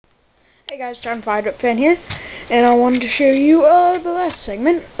Hey guys, John Fired Up Fan here, and I wanted to show you the last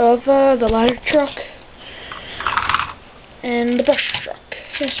segment of the ladder truck and the brush truck.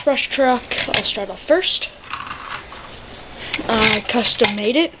 This brush truck, I'll start off first. I custom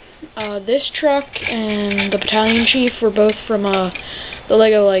made it. This truck and the battalion chief were both from the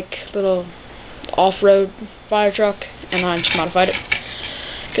Lego little off-road fire truck, and I just modified it.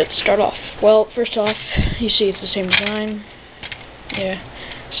 Good to start off. Well, first off, you see it's the same design. Yeah.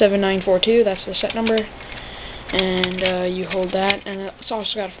 7942, that's the set number, and you hold that, and it's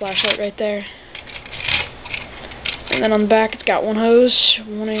also got a flashlight right there. And then on the back, it's got one hose,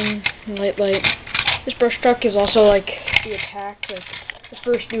 warning, and late light. This brush truck is also like the attack, like the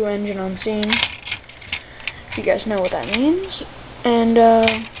first new engine on scene, if you guys know what that means. And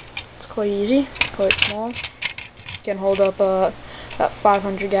it's quite easy, quite small. It can hold up about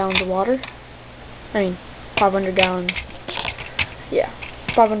 500 gallons of water. 500 gallons. Yeah.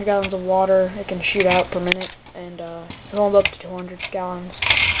 500 gallons of water it can shoot out per minute, and it can hold up to 200 gallons.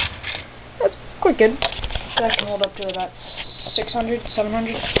 That's quite good. That can hold up to about 600,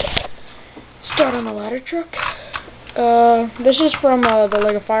 700. Start on the ladder truck. This is from the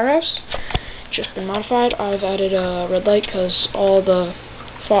Lego Firehouse. Just been modified. I've added a red light because all the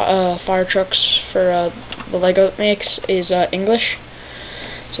fire trucks for the Lego it makes is English,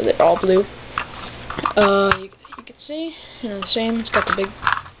 so they're all blue. You can see, the same, it's got the big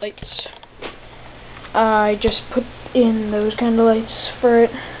lights. I just put in those kind of lights for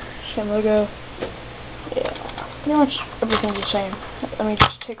it. Same logo. Yeah, pretty much everything's the same. Let me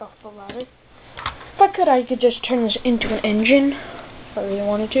just take off the ladder. If I could just turn this into an engine, if I really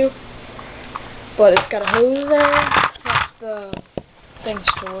wanted to. But it's got a hose there. That's the things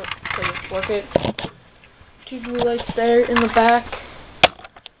to work it. Two blue lights there in the back.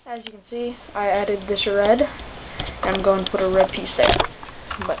 As you can see, I added this red. I'm going to put a red piece there,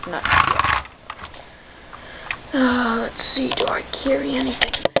 but not yet. Let's see, do I carry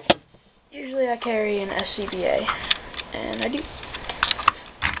anything? Usually I carry an SCBA, and I do.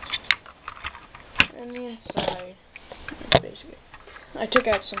 And the inside, that's basically it. I took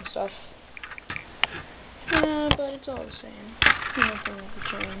out some stuff, but it's all the same. Nothing will be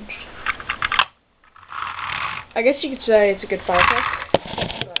changed. I guess you could say it's a good fire truck,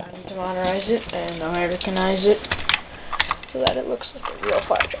 but I need to modernize it and Americanize it so that it looks like a real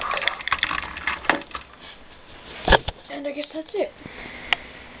fire truck. And I guess that's it.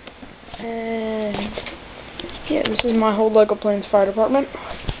 And yeah, this is my whole Lego Planes fire department.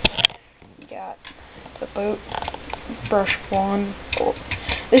 Got the boat, brush 1. Oh,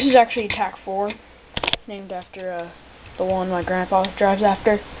 this is actually TAC 4, named after the one my grandpa drives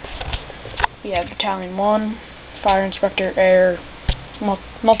after. We have Battalion 1, Fire Inspector Air,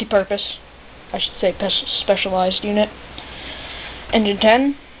 multi-purpose, I should say specialized unit. Engine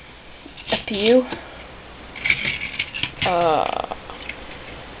 10, FPU,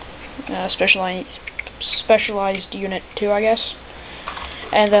 specialized unit 2, I guess,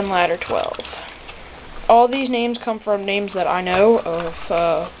 and then ladder 12. All these names come from names that I know of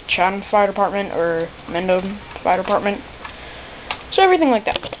Chatham Fire Department or Mendon Fire Department, so everything like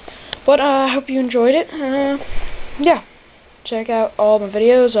that. But I hope you enjoyed it. Yeah, check out all my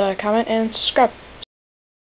videos, comment, and subscribe.